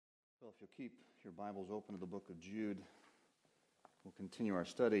Well, if you'll keep your Bibles open to the book of Jude, we'll continue our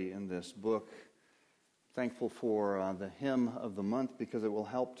study in this book. Thankful for the hymn of the month because it will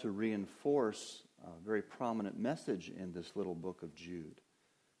help to reinforce a very prominent message in this little book of Jude.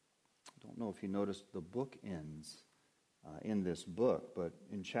 I don't know if you noticed the book ends in this book, but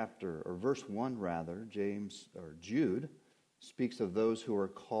in verse 1 Jude speaks of those who are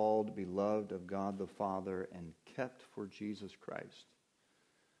called, beloved of God the Father, and kept for Jesus Christ.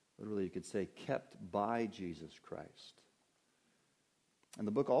 Literally, you could say, kept by Jesus Christ. And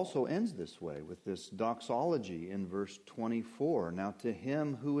the book also ends this way, with this doxology in verse 24. Now to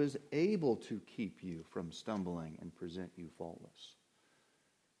him who is able to keep you from stumbling and present you faultless.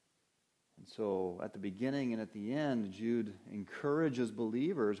 And so, at the beginning and at the end, Jude encourages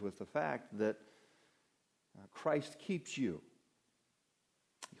believers with the fact that Christ keeps you.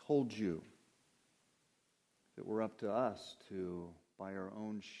 He holds you. If it were up to us to, by our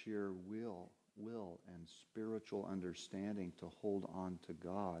own sheer will and spiritual understanding, to hold on to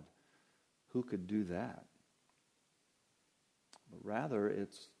God, who could do that? But rather,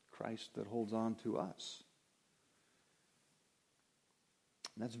 it's Christ that holds on to us.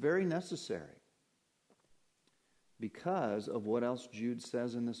 And that's very necessary because of what else Jude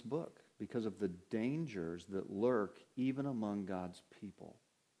says in this book, because of the dangers that lurk even among God's people.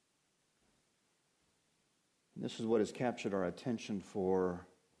 And this is what has captured our attention for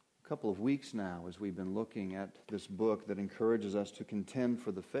a couple of weeks now as we've been looking at this book that encourages us to contend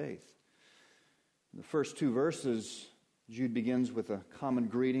for the faith. In the first two verses, Jude begins with a common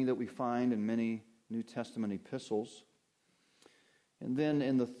greeting that we find in many New Testament epistles. And then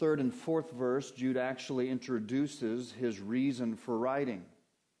in the third and fourth verse, Jude actually introduces his reason for writing.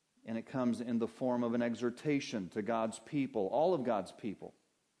 And it comes in the form of an exhortation to God's people, all of God's people,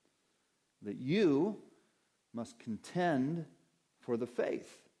 that you must contend for the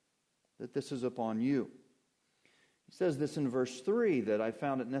faith, that this is upon you. He says this in verse 3, that I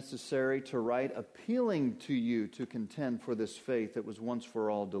found it necessary to write appealing to you to contend for this faith that was once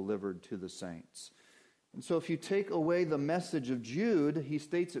for all delivered to the saints. And so if you take away the message of Jude, he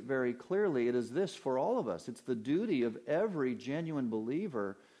states it very clearly. It is this for all of us. It's the duty of every genuine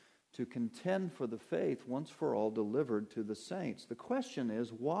believer to contend for the faith once for all delivered to the saints. The question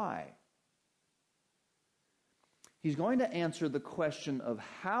is, why? He's going to answer the question of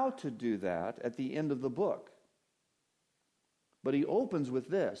how to do that at the end of the book. But he opens with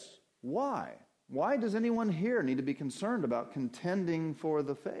this. Why? Why does anyone here need to be concerned about contending for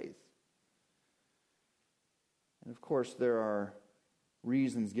the faith? And of course, there are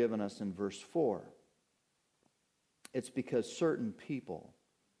reasons given us in verse 4. It's because certain people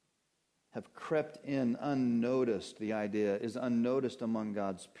have crept in unnoticed. The idea is unnoticed among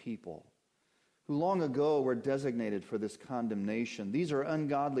God's people, who long ago were designated for this condemnation. These are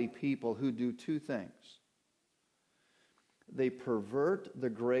ungodly people who do two things. They pervert the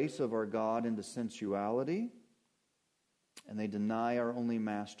grace of our God into sensuality, and they deny our only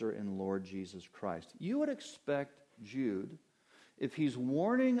Master and Lord Jesus Christ. You would expect Jude, if he's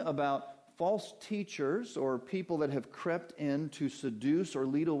warning about false teachers or people that have crept in to seduce or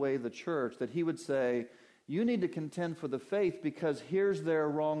lead away the church, that he would say, you need to contend for the faith because here's their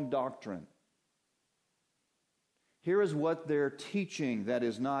wrong doctrine. Here is what they're teaching that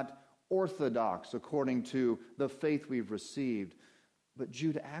is not orthodox according to the faith we've received. But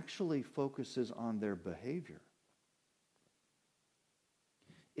Jude actually focuses on their behavior.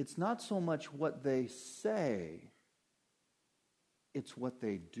 It's not so much what they say, it's what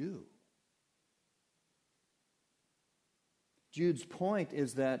they do. Jude's point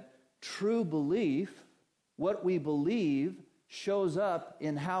is that true belief, what we believe, shows up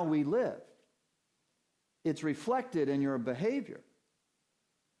in how we live. It's reflected in your behavior.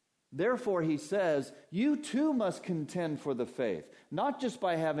 Therefore, he says, you too must contend for the faith, not just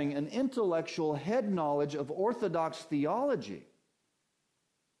by having an intellectual head knowledge of orthodox theology,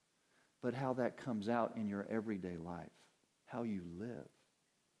 but how that comes out in your everyday life, how you live.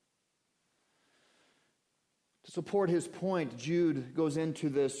 To support his point, Jude goes into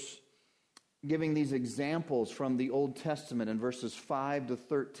this, giving these examples from the Old Testament in verses 5 to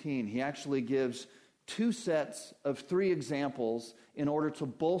 13. He actually gives two sets of three examples in order to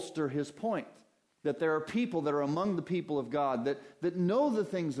bolster his point. That there are people that are among the people of God that know the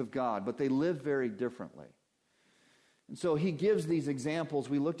things of God, but they live very differently. And so he gives these examples.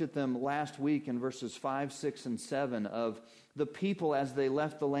 We looked at them last week in verses 5, 6, and 7 of the people as they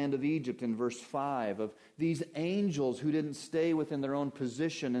left the land of Egypt in verse 5, of these angels who didn't stay within their own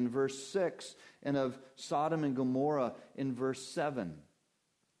position in verse 6, and of Sodom and Gomorrah in verse 7.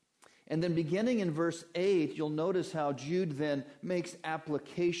 And then beginning in verse 8, you'll notice how Jude then makes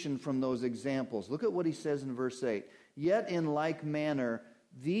application from those examples. Look at what he says in verse 8. Yet in like manner,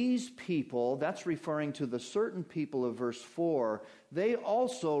 these people, that's referring to the certain people of verse 4, they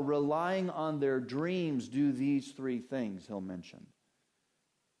also, relying on their dreams, do these three things, he'll mention.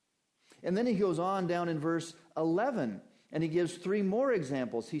 And then he goes on down in verse 11, and he gives three more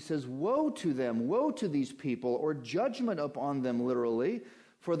examples. He says, woe to them, woe to these people, or judgment upon them, literally,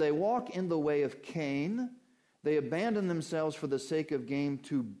 for they walk in the way of Cain. They abandon themselves for the sake of gain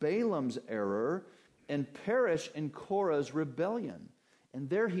to Balaam's error and perish in Korah's rebellion. And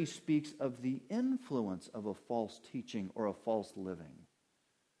there he speaks of the influence of a false teaching or a false living.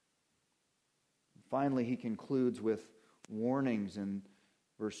 Finally, he concludes with warnings in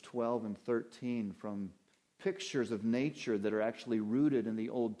verse 12 and 13 from pictures of nature that are actually rooted in the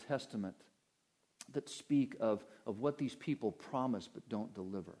Old Testament that speak of what these people promise but don't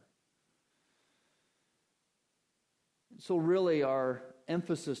deliver. So really our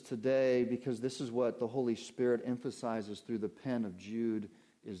emphasis today, because this is what the Holy Spirit emphasizes through the pen of Jude,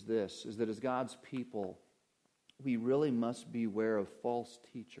 is that as God's people, we really must beware of false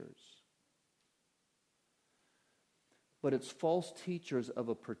teachers. But it's false teachers of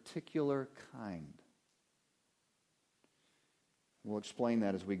a particular kind. We'll explain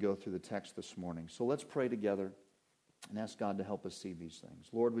that as we go through the text this morning. So let's pray together and ask God to help us see these things.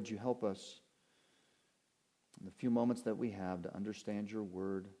 Lord, would you help us in the few moments that we have to understand your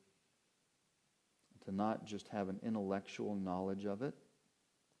word, to not just have an intellectual knowledge of it,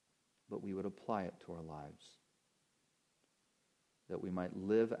 but we would apply it to our lives, that we might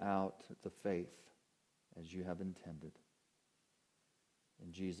live out the faith as you have intended.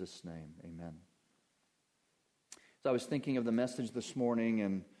 In Jesus' name, amen. So I was thinking of the message this morning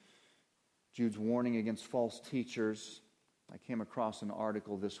and Jude's warning against false teachers. I came across an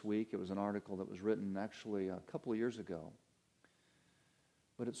article this week. It was an article that was written actually a couple of years ago.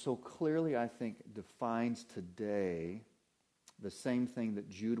 But it so clearly, I think, defines today the same thing that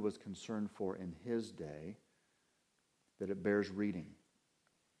Jude was concerned for in his day, that it bears reading.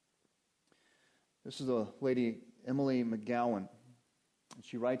 This is a lady, Emily McGowan.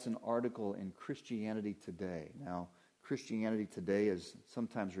 She writes an article in Christianity Today. Now, Christianity Today is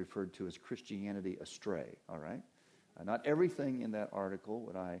sometimes referred to as Christianity Astray, all right? Not everything in that article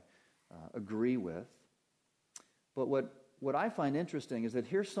would I agree with. But what I find interesting is that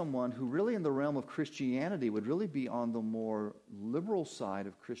here's someone who really in the realm of Christianity would really be on the more liberal side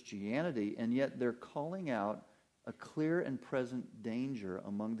of Christianity, and yet they're calling out a clear and present danger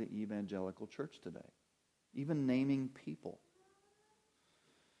among the evangelical church today, even naming people.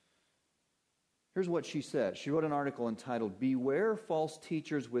 Here's what she says. She wrote an article entitled, "Beware False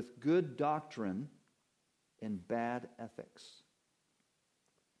Teachers with Good Doctrine and Bad Ethics."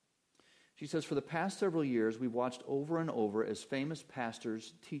 She says, for the past several years, we've watched over and over as famous pastor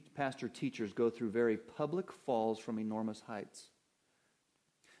teachers go through very public falls from enormous heights.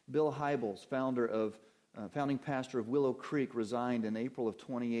 Bill Hybels, founding pastor of Willow Creek, resigned in April of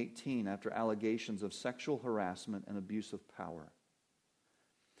 2018 after allegations of sexual harassment and abuse of power.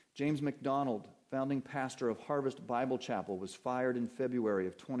 James McDonald, founding pastor of Harvest Bible Chapel, was fired in February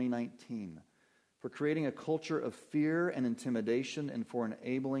of 2019 for creating a culture of fear and intimidation and for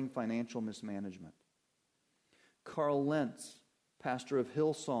enabling financial mismanagement. Carl Lentz, pastor of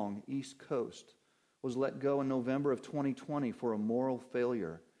Hillsong, East Coast, was let go in November of 2020 for a moral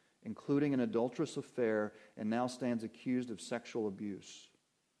failure, including an adulterous affair, and now stands accused of sexual abuse.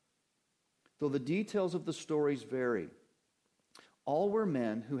 Though the details of the stories vary, all were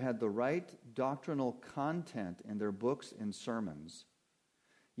men who had the right doctrinal content in their books and sermons,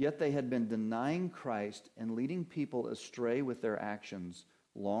 yet they had been denying Christ and leading people astray with their actions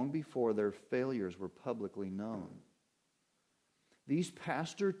long before their failures were publicly known. These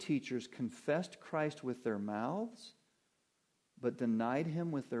pastor teachers confessed Christ with their mouths, but denied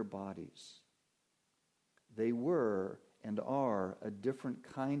him with their bodies. They were and are a different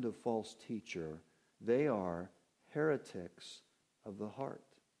kind of false teacher. They are heretics of the heart.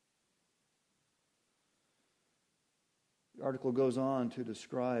 The article goes on to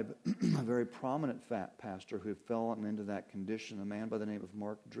describe a very prominent fat pastor who fell into that condition. A man by the name of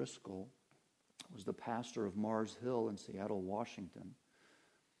Mark Driscoll was the pastor of Mars Hill in Seattle, Washington.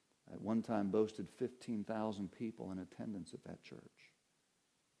 At one time boasted 15,000 people in attendance at that church.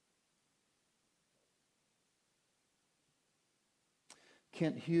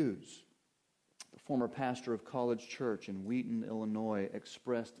 Kent Hughes, the former pastor of College Church in Wheaton, Illinois,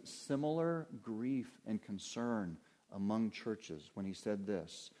 expressed similar grief and concern among churches when he said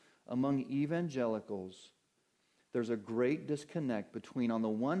this: among evangelicals, there's a great disconnect between, on the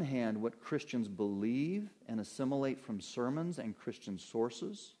one hand, what Christians believe and assimilate from sermons and Christian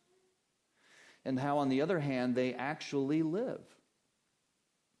sources, and how, on the other hand, they actually live.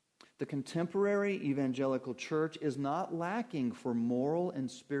 The contemporary evangelical church is not lacking for moral and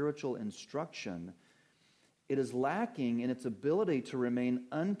spiritual instruction. It is lacking in its ability to remain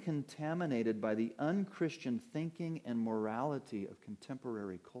uncontaminated by the unchristian thinking and morality of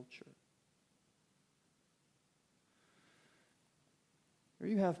contemporary culture. Here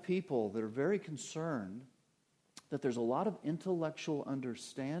you have people that are very concerned that there's a lot of intellectual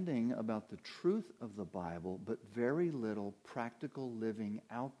understanding about the truth of the Bible, but very little practical living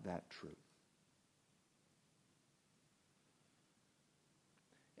out that truth.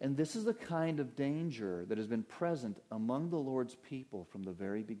 And this is the kind of danger that has been present among the Lord's people from the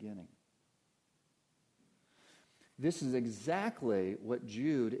very beginning. This is exactly what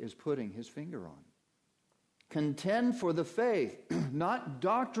Jude is putting his finger on. Contend for the faith, not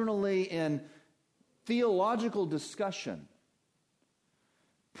doctrinally in theological discussion,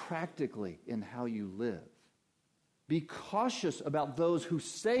 practically in how you live. Be cautious about those who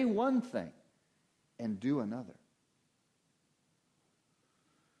say one thing and do another.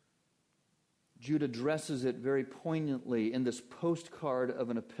 Jude addresses it very poignantly in this postcard of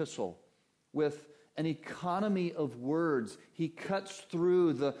an epistle with an economy of words. He cuts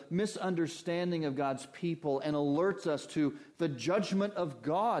through the misunderstanding of God's people and alerts us to the judgment of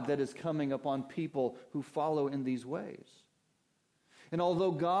God that is coming upon people who follow in these ways. And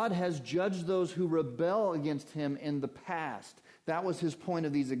although God has judged those who rebel against him in the past, that was his point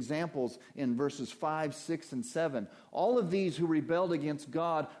of these examples in verses 5, 6, and 7. All of these who rebelled against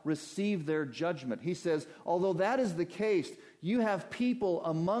God received their judgment. He says, although that is the case, you have people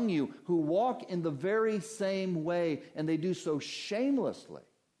among you who walk in the very same way, and they do so shamelessly.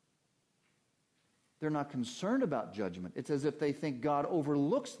 They're not concerned about judgment. It's as if they think God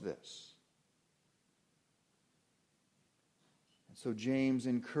overlooks this. And so James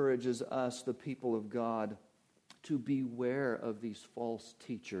encourages us, the people of God, to beware of these false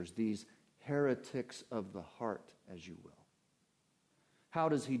teachers, these heretics of the heart, as you will. How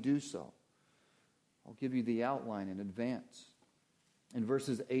does he do so? I'll give you the outline in advance. In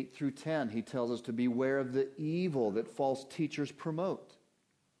verses 8 through 10, he tells us to beware of the evil that false teachers promote.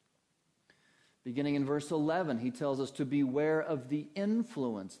 Beginning in verse 11, he tells us to beware of the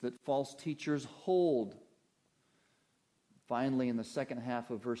influence that false teachers hold. Finally, in the second half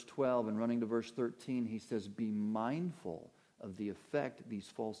of verse 12 and running to verse 13, he says, be mindful of the effect these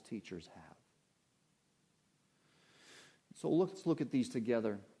false teachers have. So let's look at these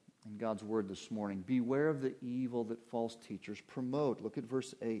together in God's word this morning. Beware of the evil that false teachers promote. Look at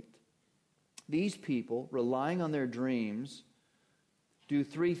verse 8. These people, relying on their dreams, do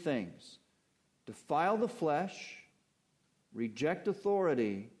three things: defile the flesh, reject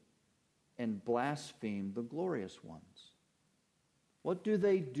authority, and blaspheme the glorious ones. What do?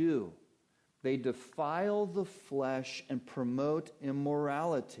 They defile the flesh and promote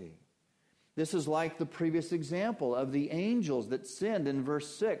immorality. This is like the previous example of the angels that sinned in verse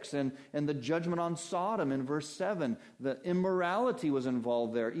 6 and the judgment on Sodom in verse 7. The immorality was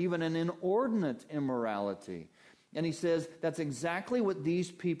involved there, even an inordinate immorality. And he says that's exactly what these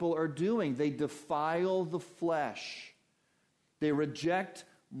people are doing. They defile the flesh. They reject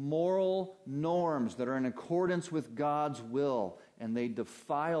moral norms that are in accordance with God's will, and they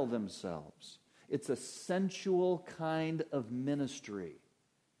defile themselves. It's a sensual kind of ministry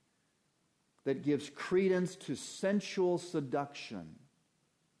that gives credence to sensual seduction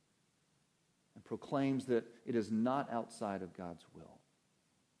and proclaims that it is not outside of God's will.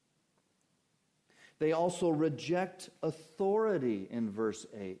 They also reject authority in verse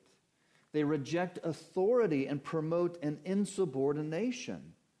 8. They reject authority and promote an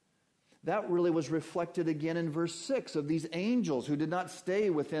insubordination. That really was reflected again in verse 6 of these angels who did not stay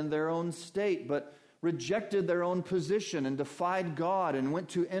within their own state, but rejected their own position and defied God and went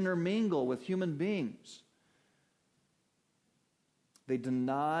to intermingle with human beings. They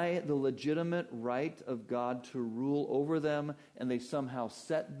deny the legitimate right of God to rule over them, and they somehow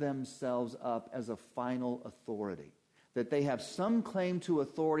set themselves up as a final authority, that they have some claim to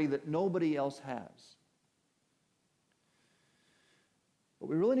authority that nobody else has. But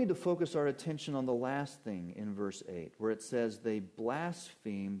we really need to focus our attention on the last thing in verse 8, where it says they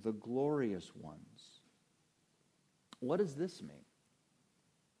blaspheme the glorious ones. What does this mean?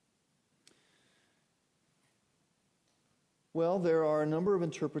 Well, there are a number of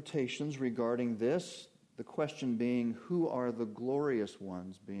interpretations regarding this, the question being, who are the glorious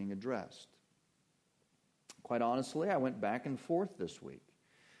ones being addressed? Quite honestly, I went back and forth this week.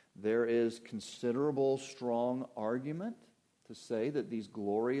 There is considerable, strong argument to say that these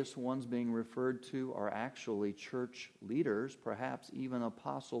glorious ones being referred to are actually church leaders, perhaps even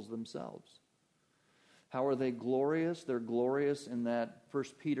apostles themselves. How are they glorious? They're glorious in that 1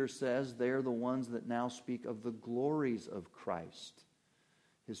 Peter says they're the ones that now speak of the glories of Christ,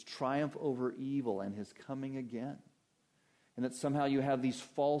 his triumph over evil and his coming again. And that somehow you have these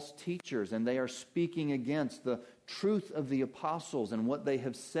false teachers and they are speaking against the truth of the apostles and what they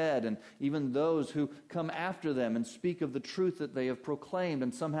have said, and even those who come after them and speak of the truth that they have proclaimed,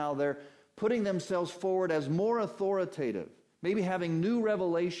 and somehow they're putting themselves forward as more authoritative, maybe having new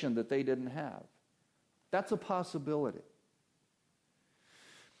revelation that they didn't have. That's a possibility.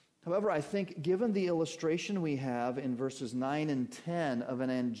 However, I think given the illustration we have in verses 9 and 10 of an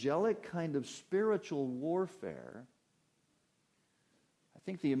angelic kind of spiritual warfare, I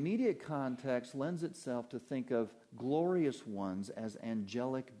think the immediate context lends itself to think of glorious ones as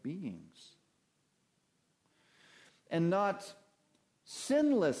angelic beings. And not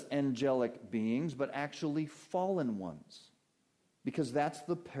sinless angelic beings, but actually fallen ones. Because that's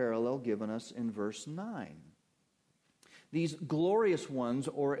the parallel given us in verse 9. These glorious ones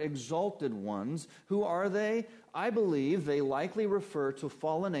or exalted ones, who are they? I believe they likely refer to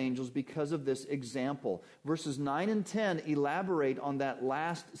fallen angels because of this example. Verses 9 and 10 elaborate on that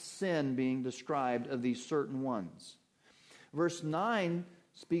last sin being described of these certain ones. Verse 9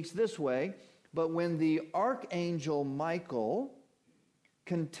 speaks this way, "But when the archangel Michael,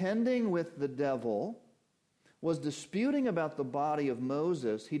 contending with the devil, was disputing about the body of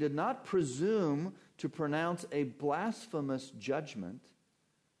Moses, he did not presume to pronounce a blasphemous judgment,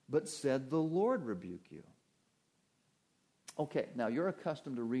 but said, 'The Lord rebuke you.'" Okay, now you're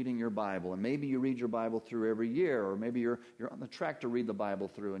accustomed to reading your Bible, and maybe you read your Bible through every year, or maybe you're on the track to read the Bible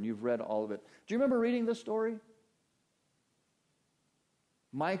through, and you've read all of it. Do you remember reading this story?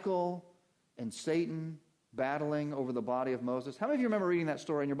 Michael and Satan battling over the body of Moses. How many of you remember reading that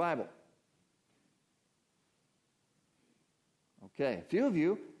story in your Bible? Okay, a few of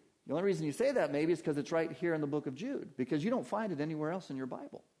you. The only reason you say that maybe is because it's right here in the book of Jude, because you don't find it anywhere else in your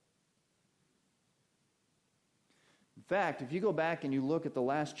Bible. In fact, if you go back and you look at the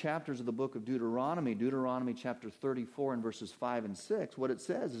last chapters of the book of Deuteronomy, Deuteronomy chapter 34 and verses 5 and 6, what it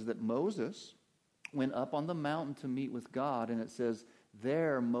says is that Moses went up on the mountain to meet with God, and it says,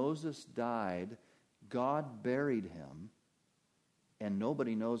 there Moses died, God buried him, and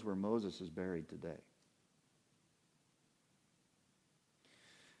nobody knows where Moses is buried today.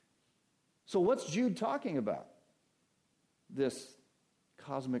 So what's Jude talking about? This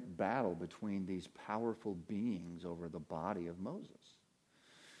cosmic battle between these powerful beings over the body of Moses.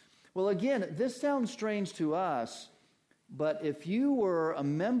 Well, again, this sounds strange to us, but if you were a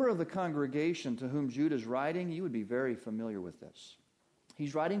member of the congregation to whom Jude is writing, you would be very familiar with this.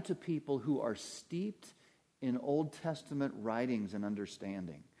 He's writing to people who are steeped in Old Testament writings and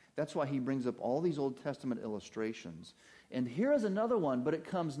understanding. That's why he brings up all these Old Testament illustrations. And here is another one, but it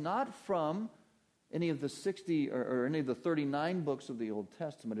comes not from any of the 60 or any of the 39 books of the Old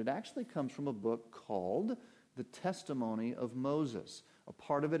Testament. It actually comes from a book called The Testimony of Moses. A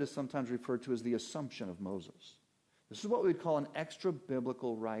part of it is sometimes referred to as the Assumption of Moses. This is what we would call an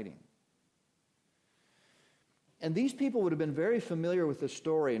extra-biblical writing. And these people would have been very familiar with this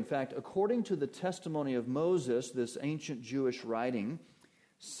story. In fact, according to the Testimony of Moses, this ancient Jewish writing,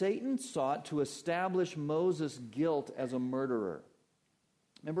 Satan sought to establish Moses' guilt as a murderer.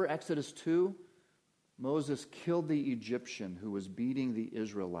 Remember Exodus 2? Moses killed the Egyptian who was beating the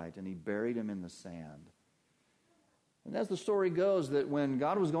Israelite, and he buried him in the sand. And as the story goes, that when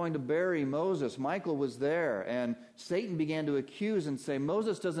God was going to bury Moses, Michael was there, and Satan began to accuse and say,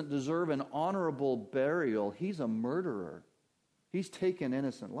 Moses doesn't deserve an honorable burial. He's a murderer. He's taken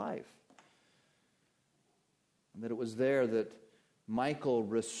innocent life. And that it was there that Michael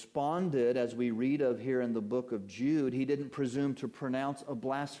responded, as we read of here in the book of Jude. He didn't presume to pronounce a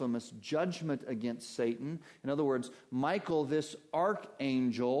blasphemous judgment against Satan. In other words, Michael, this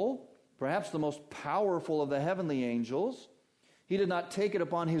archangel, perhaps the most powerful of the heavenly angels, he did not take it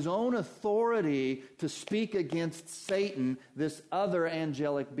upon his own authority to speak against Satan, this other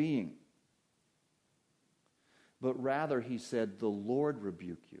angelic being. But rather he said, the Lord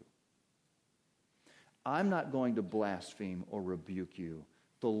rebuke you. I'm not going to blaspheme or rebuke you.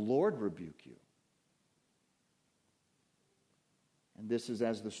 The Lord rebuke you. And this is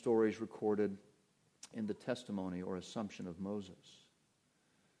as the story is recorded in the testimony or assumption of Moses.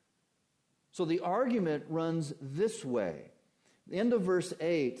 So the argument runs this way. The end of verse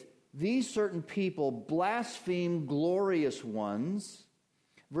 8, these certain people blaspheme glorious ones.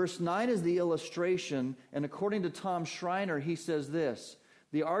 Verse 9 is the illustration, and according to Tom Schreiner, he says this: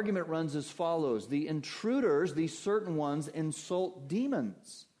 The argument runs as follows. The intruders, these certain ones, insult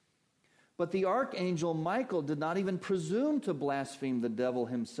demons. But the archangel Michael did not even presume to blaspheme the devil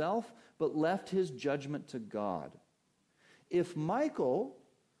himself, but left his judgment to God. If Michael,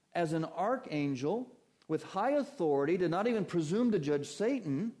 as an archangel with high authority, did not even presume to judge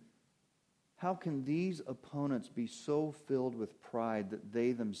Satan, how can these opponents be so filled with pride that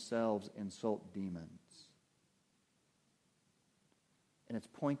they themselves insult demons? And it's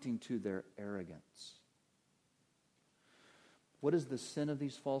pointing to their arrogance. What is the sin of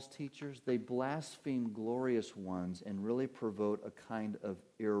these false teachers? They blaspheme glorious ones and really provoke a kind of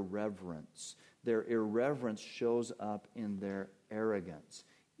irreverence. Their irreverence shows up in their arrogance.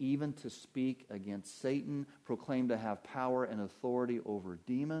 Even to speak against Satan, proclaim to have power and authority over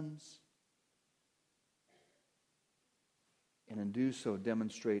demons, and in do so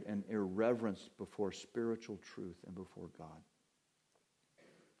demonstrate an irreverence before spiritual truth and before God.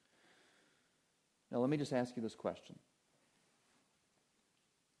 Now let me just ask you this question.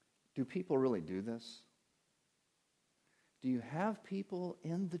 Do people really do this? Do you have people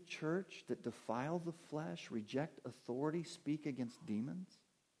in the church that defile the flesh, reject authority, speak against demons?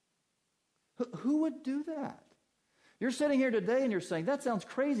 Who would do that? You're sitting here today and you're saying, that sounds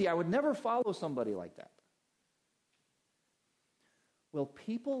crazy. I would never follow somebody like that. Well,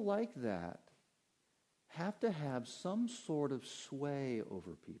 people like that have to have some sort of sway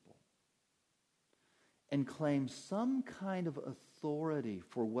over people and claim some kind of authority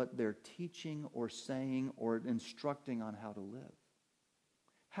for what they're teaching or saying or instructing on how to live.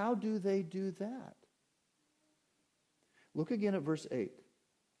 How do they do that? Look again at verse 8.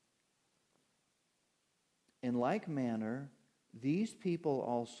 In like manner, these people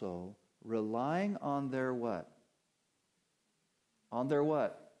also, relying on their what? On their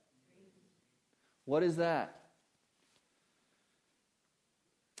what? What is that?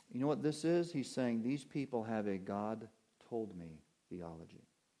 You know what this is? He's saying these people have a God told me theology.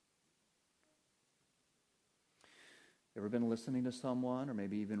 Ever been listening to someone or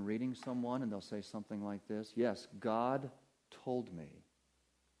maybe even reading someone and they'll say something like this? Yes, God told me,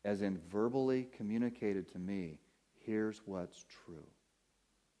 as in verbally communicated to me, here's what's true.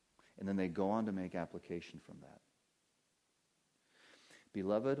 And then they go on to make application from that.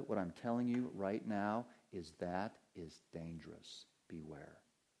 Beloved, what I'm telling you right now is dangerous. Beware.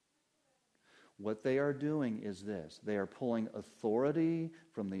 What they are doing is this. They are pulling authority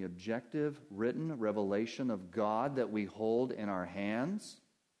from the objective, written revelation of God that we hold in our hands.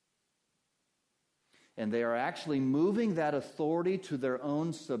 And they are actually moving that authority to their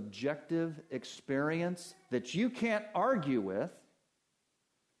own subjective experience that you can't argue with.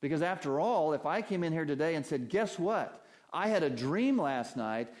 Because after all, if I came in here today and said, guess what? I had a dream last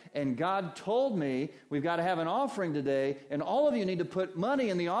night, and God told me we've got to have an offering today, and all of you need to put money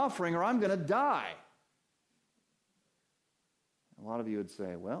in the offering or I'm going to die. A lot of you would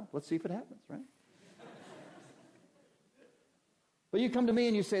say, well, let's see if it happens, right? But you come to me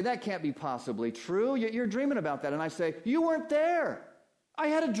and you say, that can't be possibly true. You're dreaming about that. And I say, you weren't there. I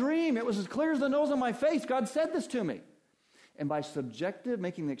had a dream. It was as clear as the nose on my face. God said this to me. And by subjective,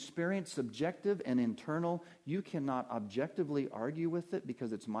 making the experience subjective and internal, you cannot objectively argue with it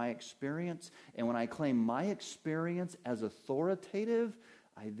because it's my experience. And when I claim my experience as authoritative,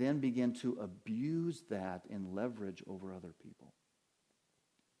 I then begin to abuse that in leverage over other people.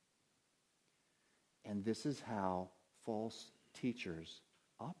 And this is how false teachers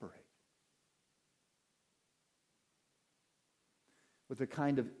operate. With a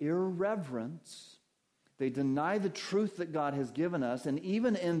kind of irreverence, they deny the truth that God has given us, and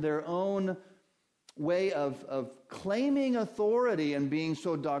even in their own way of claiming authority and being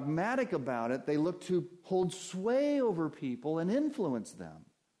so dogmatic about it, they look to hold sway over people and influence them.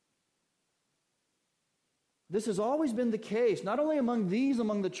 This has always been the case, not only among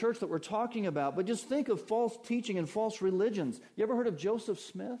the church that we're talking about, but just think of false teaching and false religions. You ever heard of Joseph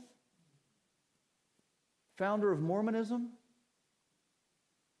Smith? Founder of Mormonism?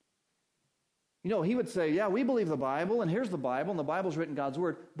 You know, he would say, yeah, we believe the Bible, and here's the Bible, and the Bible's written God's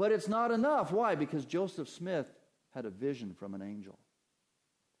Word, but it's not enough. Why? Because Joseph Smith had a vision from an angel.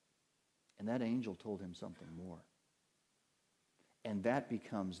 And that angel told him something more. And that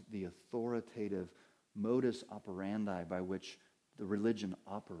becomes the authoritative modus operandi by which the religion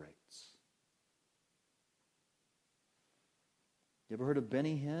operates. You ever heard of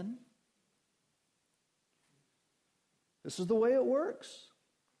Benny Hinn? This is the way it works.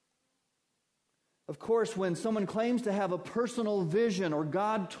 Of course, when someone claims to have a personal vision, or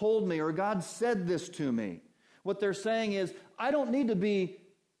God told me, or God said this to me, what they're saying is, I don't need to be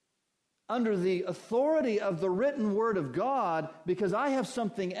under the authority of the written word of God because I have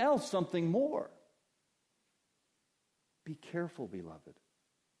something else, something more. Be careful, beloved.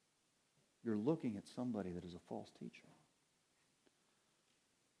 You're looking at somebody that is a false teacher.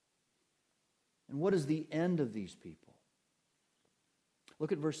 And what is the end of these people?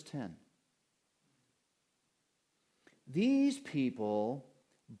 Look at verse 10. These people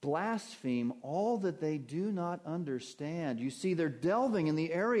blaspheme all that they do not understand. You see, they're delving in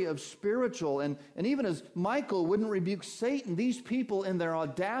the area of spiritual, and even as Michael wouldn't rebuke Satan, these people in their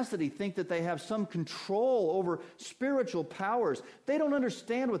audacity think that they have some control over spiritual powers. They don't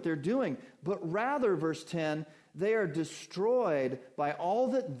understand what they're doing, but rather, verse 10, they are destroyed by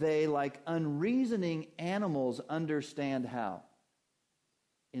all that they, like unreasoning animals, understand how?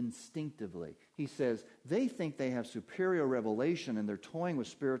 Instinctively. He says they think they have superior revelation and they're toying with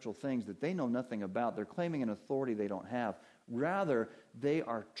spiritual things that they know nothing about. They're claiming an authority they don't have. Rather, they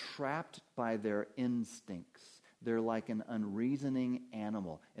are trapped by their instincts. They're like an unreasoning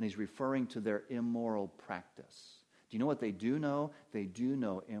animal. And he's referring to their immoral practice. Do you know what they do know? They do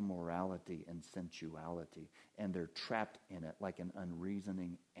know immorality and sensuality. And they're trapped in it like an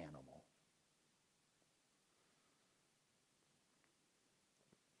unreasoning animal.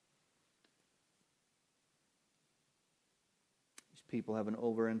 People have an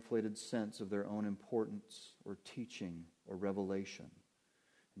overinflated sense of their own importance or teaching or revelation.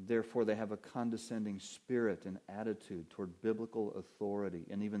 Therefore, they have a condescending spirit and attitude toward biblical authority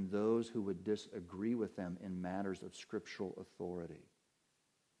and even those who would disagree with them in matters of scriptural authority.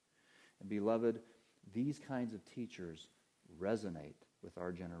 And beloved, these kinds of teachers resonate with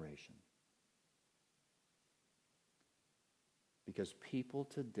our generation. Because people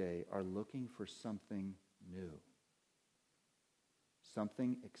today are looking for something new.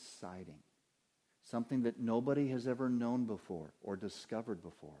 Something exciting, something that nobody has ever known before or discovered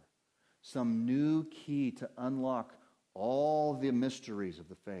before, some new key to unlock all the mysteries of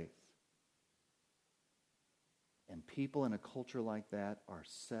the faith. And people in a culture like that are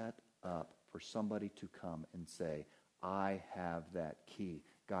set up for somebody to come and say, I have that key.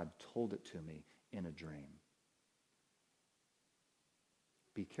 God told it to me in a dream.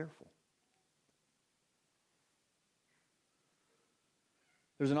 Be careful.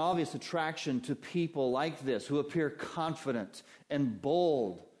 There's an obvious attraction to people like this who appear confident and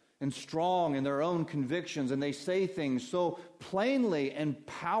bold and strong in their own convictions, and they say things so plainly and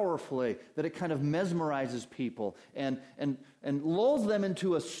powerfully that it kind of mesmerizes people and lulls them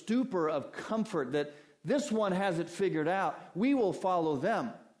into a stupor of comfort that this one has it figured out. We will follow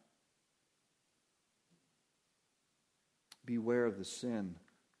them. Beware of the sin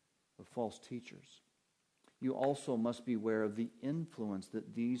of false teachers. You also must beware of the influence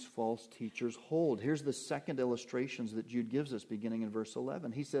that these false teachers hold. Here's the second illustrations that Jude gives us beginning in verse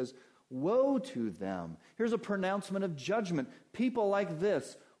 11. He says, woe to them. Here's a pronouncement of judgment. People like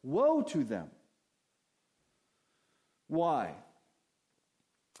this, woe to them. Why?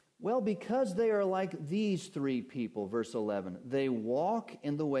 Well, because they are like these three people, verse 11. They walk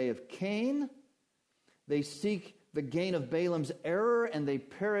in the way of Cain. They seek the gain of Balaam's error, and they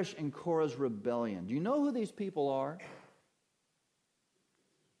perish in Korah's rebellion. Do you know who these people are?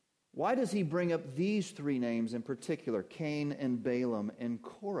 Why does he bring up these three names in particular, Cain and Balaam and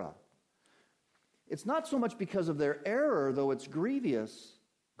Korah? It's not so much because of their error, though it's grievous.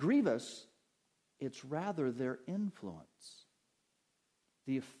 It's rather their influence,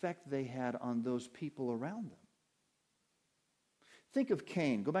 the effect they had on those people around them. Think of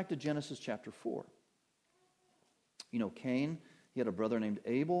Cain. Go back to Genesis chapter 4. You know, Cain, he had a brother named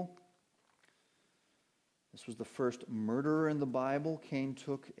Abel. This was the first murderer in the Bible. Cain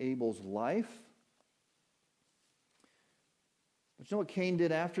took Abel's life. But you know what Cain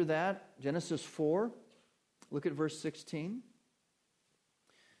did after that? Genesis 4. Look at verse 16.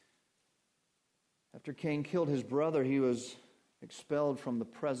 After Cain killed his brother, he was expelled from the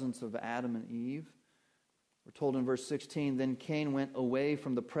presence of Adam and Eve. We're told in verse 16, then Cain went away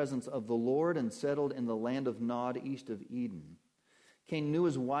from the presence of the Lord and settled in the land of Nod east of Eden. Cain knew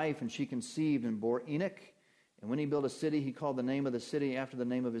his wife, and she conceived and bore Enoch. And when he built a city, he called the name of the city after the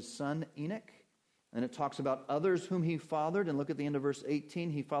name of his son, Enoch. And it talks about others whom he fathered. And look at the end of verse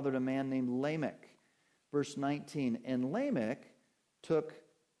 18. He fathered a man named Lamech. Verse 19, and Lamech took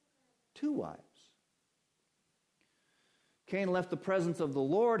 2 wives. Cain left the presence of the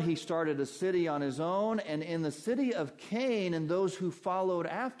Lord. He started a city on his own. And in the city of Cain and those who followed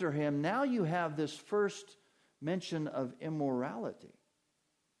after him, now you have this first mention of immorality.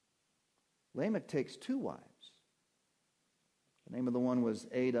 Lamech takes 2 wives. The name of the one was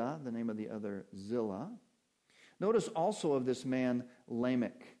Ada, the name of the other Zillah. Notice also of this man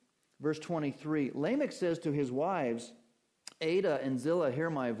Lamech Verse 23, Lamech says to his wives, Ada and Zillah,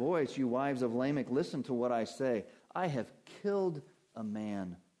 hear my voice. You wives of Lamech, listen to what I say. I have killed a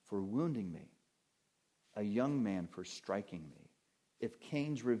man for wounding me, a young man for striking me. If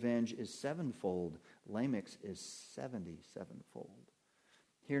Cain's revenge is sevenfold, Lamech's is 77-fold.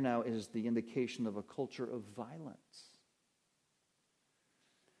 Here now is the indication of a culture of violence.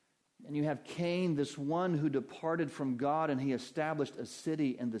 And you have Cain, this one who departed from God, and he established a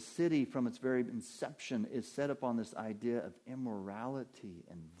city, and the city from its very inception is set upon this idea of immorality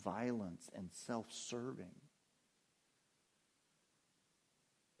and violence and self-serving.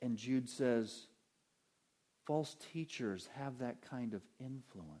 And Jude says, false teachers have that kind of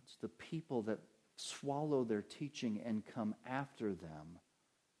influence. The people that swallow their teaching and come after them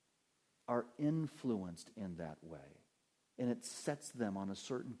are influenced in that way. And it sets them on a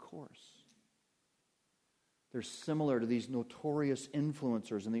certain course. They're similar to these notorious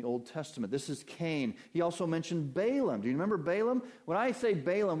influencers in the Old Testament. This is Cain. He also mentioned Balaam. Do you remember Balaam? When I say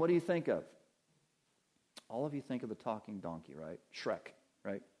Balaam, what do you think of? All of you think of the talking donkey, right? Shrek,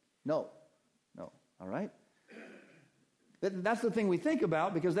 right? No. All right? That's the thing we think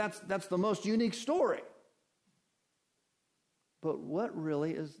about because that's the most unique story. But what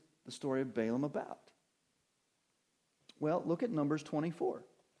really is the story of Balaam about? Well, look at Numbers 24.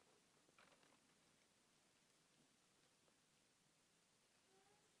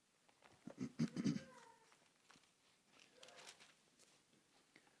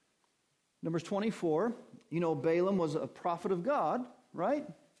 Numbers 24, you know Balaam was a prophet of God, right?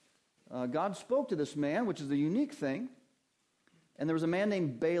 God spoke to this man, which is the unique thing. And there was a man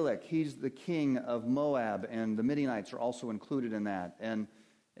named Balak. He's the king of Moab, and the Midianites are also included in that.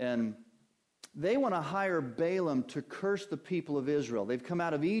 And they want to hire Balaam to curse the people of Israel. They've come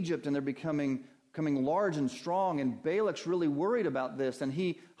out of Egypt, and they're becoming large and strong, and Balak's really worried about this, and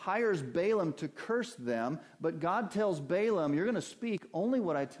he hires Balaam to curse them, but God tells Balaam, you're going to speak only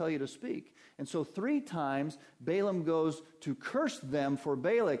what I tell you to speak. And so 3 times, Balaam goes to curse them for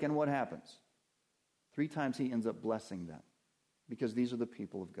Balak, and what happens? 3 times he ends up blessing them, because these are the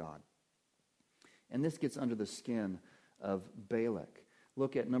people of God. And this gets under the skin of Balak.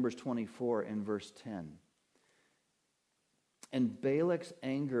 Look at Numbers 24 and verse 10. And Balak's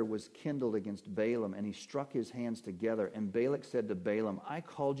anger was kindled against Balaam, and he struck his hands together. And Balak said to Balaam, I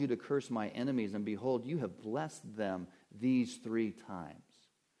called you to curse my enemies, and behold, you have blessed them these 3 times.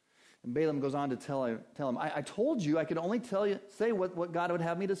 And Balaam goes on to tell him, I told you I could only say what God would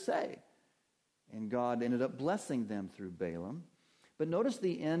have me to say. And God ended up blessing them through Balaam. But notice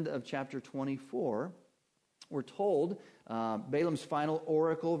the end of chapter 24. We're told Balaam's final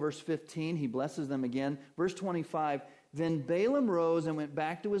oracle, verse 15, he blesses them again. Verse 25, then Balaam rose and went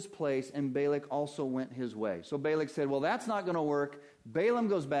back to his place, and Balak also went his way. So Balak said, well, that's not going to work. Balaam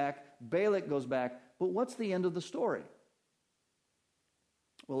goes back, Balak goes back. But what's the end of the story?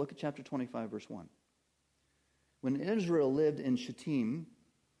 Well, look at chapter 25, verse 1. When Israel lived in Shittim,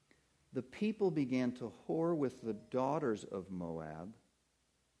 the people began to whore with the daughters of Moab.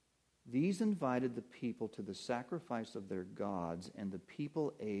 These invited the people to the sacrifice of their gods, and the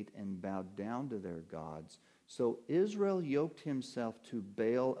people ate and bowed down to their gods. So Israel yoked himself to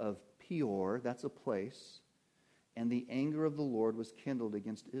Baal of Peor, that's a place, and the anger of the Lord was kindled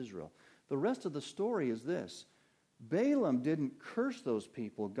against Israel. The rest of the story is this. Balaam didn't curse those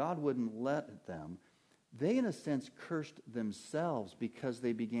people. God wouldn't let them. They, in a sense, cursed themselves because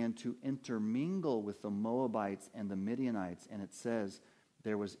they began to intermingle with the Moabites and the Midianites, and it says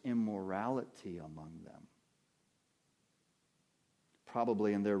there was immorality among them.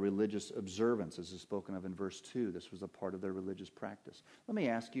 Probably in their religious observance, as is spoken of in verse 2. This was a part of their religious practice. Let me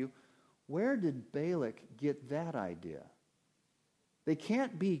ask you, where did Balak get that idea? They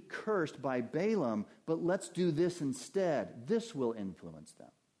can't be cursed by Balaam, but let's do this instead. This will influence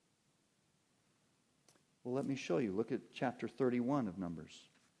them. Well, let me show you. Look at chapter 31 of Numbers.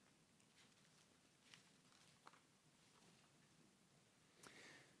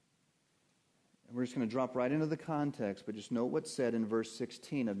 And we're just going to drop right into the context, but just note what's said in verse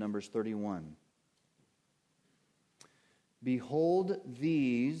 16 of Numbers 31. Behold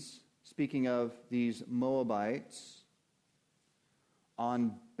these, speaking of these Moabites,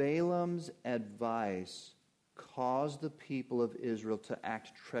 on Balaam's advice, caused the people of Israel to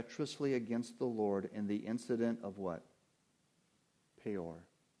act treacherously against the Lord in the incident of what? Peor.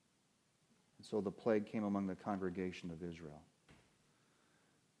 And so the plague came among the congregation of Israel.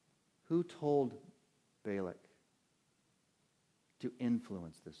 Who told Balak to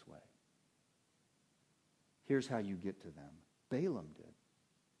influence this way? Here's how you get to them. Balaam did.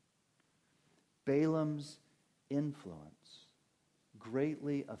 Balaam's influence.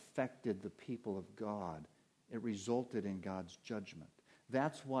 greatly affected the people of God. It resulted in God's judgment.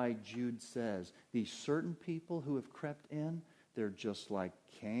 That's why Jude says these certain people who have crept in, they're just like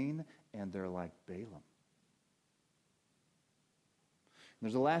Cain and they're like Balaam.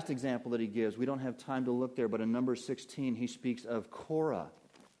 There's a last example that he gives. We don't have time to look there, but in Numbers 16, he speaks of Korah.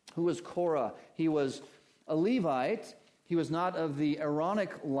 Who was Korah? He was a Levite. He was not of the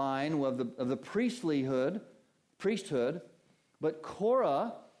Aaronic line of the priesthood, but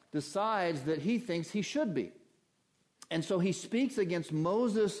Korah decides that he thinks he should be. And so he speaks against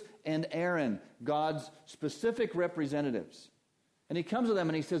Moses and Aaron, God's specific representatives. And he comes to them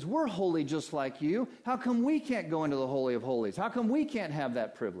and he says, we're holy just like you. How come we can't go into the Holy of Holies? How come we can't have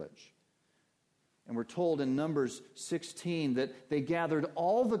that privilege? And we're told in Numbers 16 that they gathered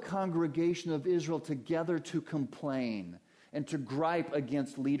all the congregation of Israel together to complain and to gripe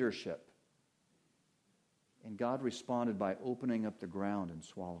against leadership. And God responded by opening up the ground and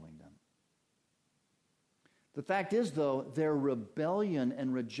swallowing them. The fact is, though, their rebellion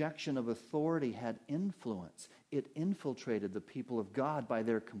and rejection of authority had influence. It infiltrated the people of God by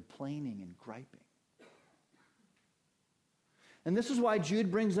their complaining and griping. And this is why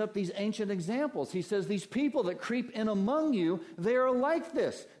Jude brings up these ancient examples. He says, these people that creep in among you, they are like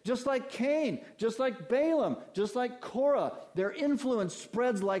this. Just like Cain, just like Balaam, just like Korah. Their influence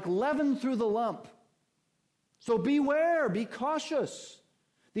spreads like leaven through the lump. So beware, be cautious.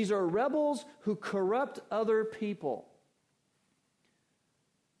 These are rebels who corrupt other people.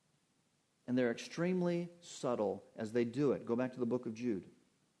 And they're extremely subtle as they do it. Go back to the book of Jude.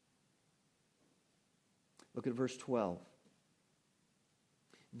 Look at verse 12.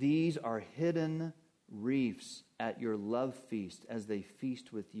 These are hidden reefs at your love feast as they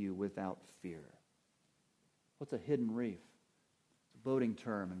feast with you without fear. What's a hidden reef? It's a boating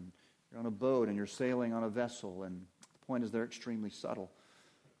term, and you're on a boat and you're sailing on a vessel, and the point is they're extremely subtle.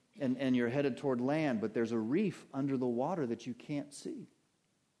 And you're headed toward land, but there's a reef under the water that you can't see.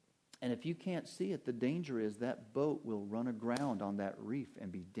 And if you can't see it, the danger is that boat will run aground on that reef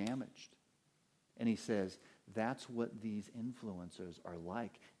and be damaged. And he says, that's what these influencers are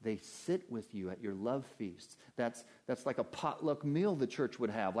like. They sit with you at your love feasts. That's like a potluck meal the church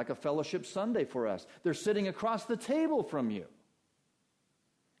would have, like a fellowship Sunday for us. They're sitting across the table from you.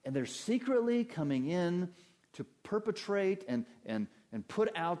 And they're secretly coming in to perpetrate and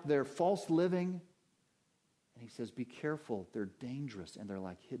put out their false living. And he says, be careful. They're dangerous and they're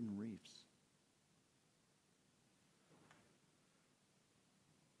like hidden reefs.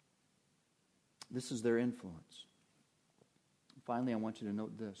 This is their influence. Finally, I want you to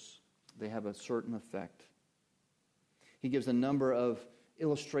note this. They have a certain effect. He gives a number of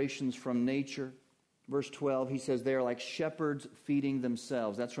illustrations from nature. Verse 12, he says they are like shepherds feeding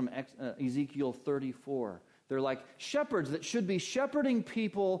themselves. That's from Ezekiel 34. They're like shepherds that should be shepherding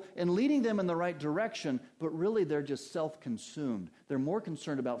people and leading them in the right direction, but really they're just self-consumed. They're more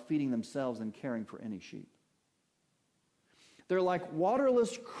concerned about feeding themselves than caring for any sheep. They're like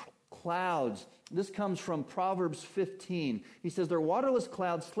waterless clouds. This comes from Proverbs 15. He says they're waterless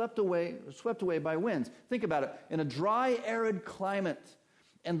clouds swept away by winds. Think about it. In a dry, arid climate,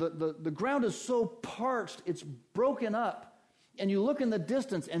 and the ground is so parched, it's broken up. And you look in the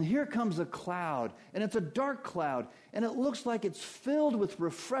distance, and here comes a cloud, and it's a dark cloud, and it looks like it's filled with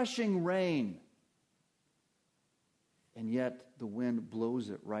refreshing rain. And yet the wind blows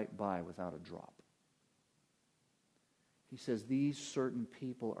it right by without a drop. He says these certain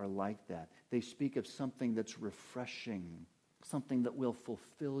people are like that. They speak of something that's refreshing, something that will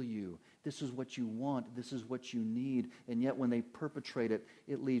fulfill you. This is what you want. This is what you need. And yet when they perpetrate it,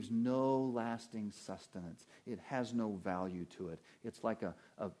 it leaves no lasting sustenance. It has no value to it. It's like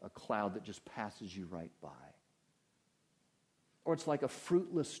a cloud that just passes you right by. Or it's like a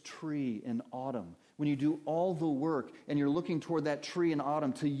fruitless tree in autumn. When you do all the work and you're looking toward that tree in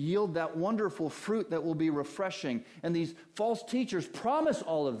autumn to yield that wonderful fruit that will be refreshing. And these false teachers promise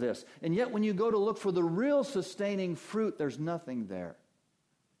all of this. And yet when you go to look for the real sustaining fruit, there's nothing there.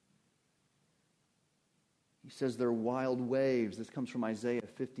 He says they're wild waves. This comes from Isaiah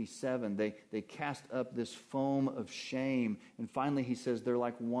 57. They cast up this foam of shame. And finally he says they're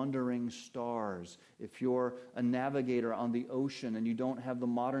like wandering stars. If you're a navigator on the ocean and you don't have the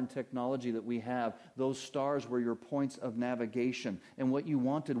modern technology that we have, those stars were your points of navigation. And what you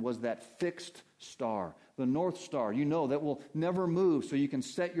wanted was that fixed star, the North Star, that will never move, so you can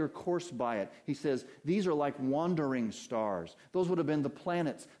set your course by it. He says, these are like wandering stars. Those would have been the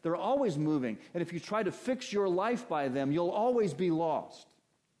planets. They're always moving, and if you try to fix your life by them, you'll always be lost.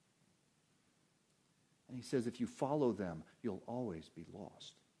 And he says, if you follow them, you'll always be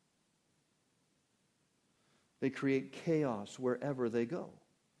lost. They create chaos wherever they go.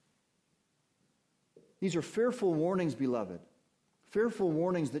 These are fearful warnings, beloved. Fearful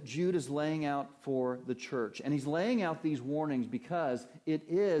warnings that Jude is laying out for the church. And he's laying out these warnings because it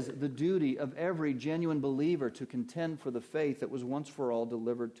is the duty of every genuine believer to contend for the faith that was once for all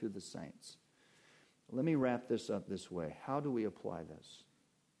delivered to the saints. Let me wrap this up this way. How do we apply this?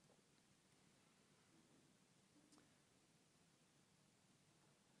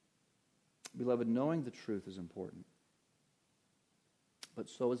 Beloved, knowing the truth is important, but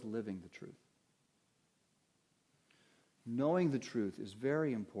so is living the truth. Knowing the truth is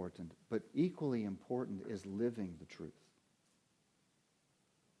very important, but equally important is living the truth.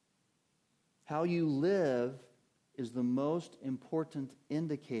 How you live is the most important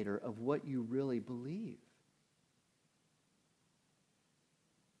indicator of what you really believe.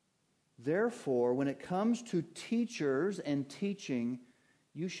 Therefore, when it comes to teachers and teaching,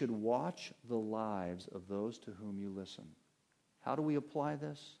 you should watch the lives of those to whom you listen. How do we apply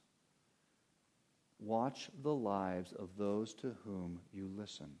this? Watch the lives of those to whom you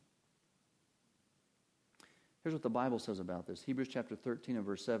listen. Here's what the Bible says about this. Hebrews chapter 13 and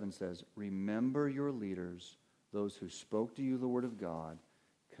verse 7 says, "Remember your leaders, those who spoke to you the word of God.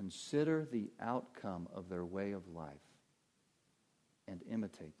 Consider the outcome of their way of life and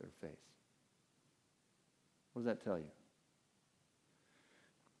imitate their faith." What does that tell you?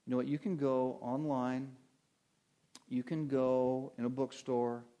 You know what? You can go online, you can go in a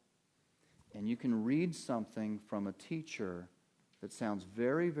bookstore, and you can read something from a teacher that sounds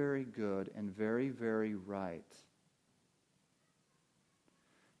very, very good and very, very right.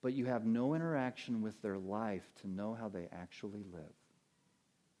 But you have no interaction with their life to know how they actually live.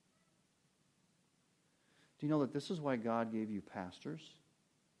 Do you know that this is why God gave you pastors?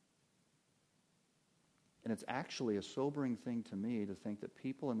 And it's actually a sobering thing to me to think that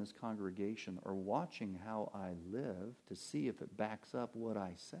people in this congregation are watching how I live to see if it backs up what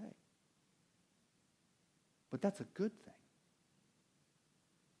I say. But that's a good thing.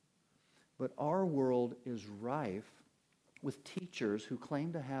 But our world is rife with teachers who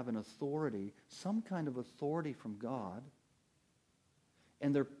claim to have an authority, some kind of authority from God,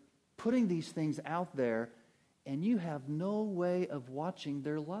 and they're putting these things out there, and you have no way of watching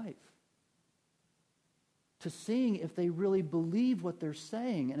their life, to seeing if they really believe what they're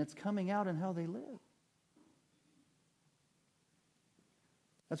saying and it's coming out in how they live.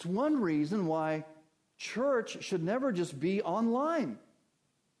 That's one reason why church should never just be online.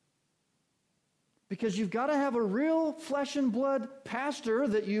 Because you've got to have a real flesh and blood pastor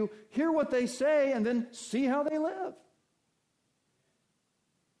that you hear what they say and then see how they live.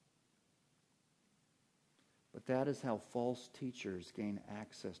 But that is how false teachers gain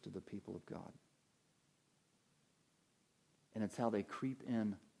access to the people of God. And it's how they creep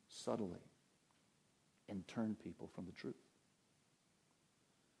in subtly and turn people from the truth.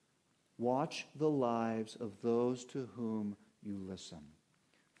 Watch the lives of those to whom you listen.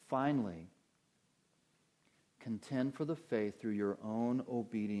 Finally, contend for the faith through your own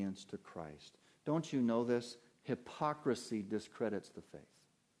obedience to Christ. Don't you know this? Hypocrisy discredits the faith.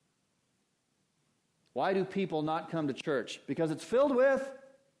 Why do people not come to church? Because it's filled with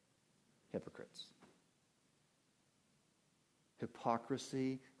hypocrites.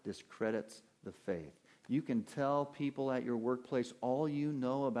 Hypocrisy discredits the faith. You can tell people at your workplace all you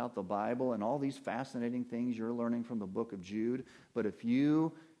know about the Bible and all these fascinating things you're learning from the book of Jude, but if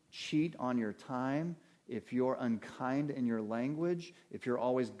you cheat on your time, if you're unkind in your language, if you're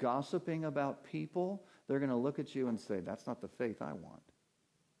always gossiping about people, they're going to look at you and say, "That's not the faith I want.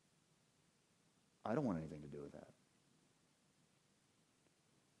 I don't want anything to do with that."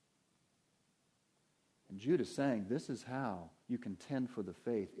 And Jude is saying, this is how you contend for the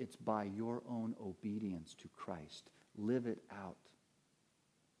faith. It's by your own obedience to Christ. Live it out.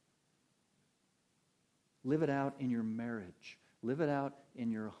 Live it out in your marriage. Live it out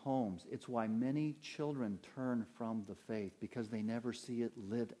in your homes. It's why many children turn from the faith, because they never see it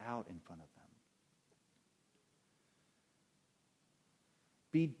lived out in front of them.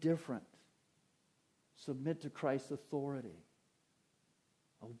 Be different. Submit to Christ's authority.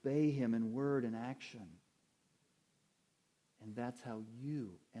 Obey him in word and action. And that's how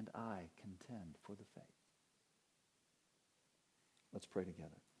you and I contend for the faith. Let's pray together.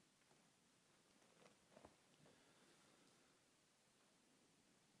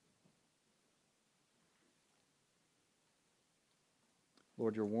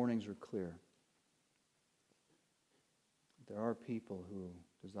 Lord, your warnings are clear. There are people who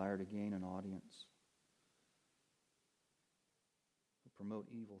desire to gain an audience, who promote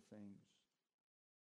evil things.